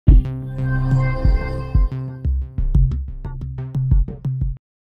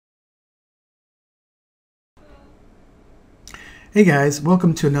Hey guys,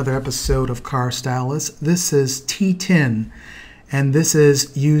 welcome to another episode of Car Stylist. This is T10 and this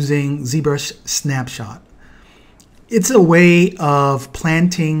is using ZBrush Snapshot. It's a way of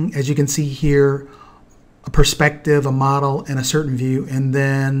planting, as you can see here, a perspective, a model, and a certain view, and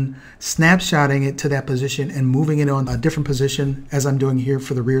then snapshotting it to that position and moving it on a different position as I'm doing here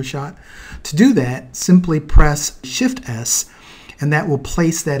for the rear shot. To do that, simply press Shift S and that will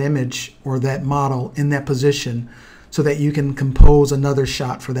place that image or that model in that position so that you can compose another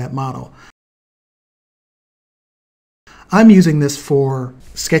shot for that model. I'm using this for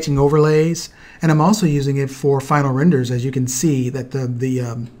sketching overlays, and I'm also using it for final renders. As you can see that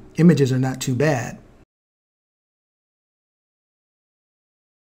the images are not too bad.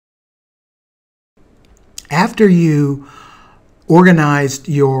 After you organized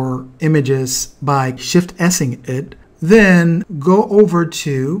your images by Shift-S-ing it, then go over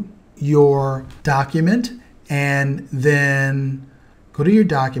to your document and then go to your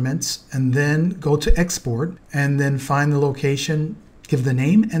documents and then go to export and then find the location, give the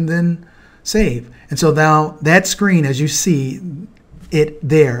name, and then save. And so now that screen, as you see it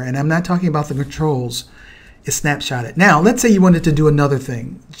there, and I'm not talking about the controls, is snapshotted. Now let's say you wanted to do another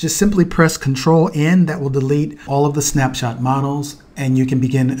thing. Just simply press Control-N. That will delete all of the snapshot models and you can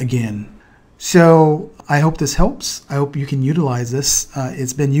begin again. So I hope this helps. I hope you can utilize this.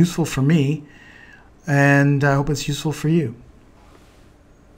 It's been useful for me, and I hope it's useful for you.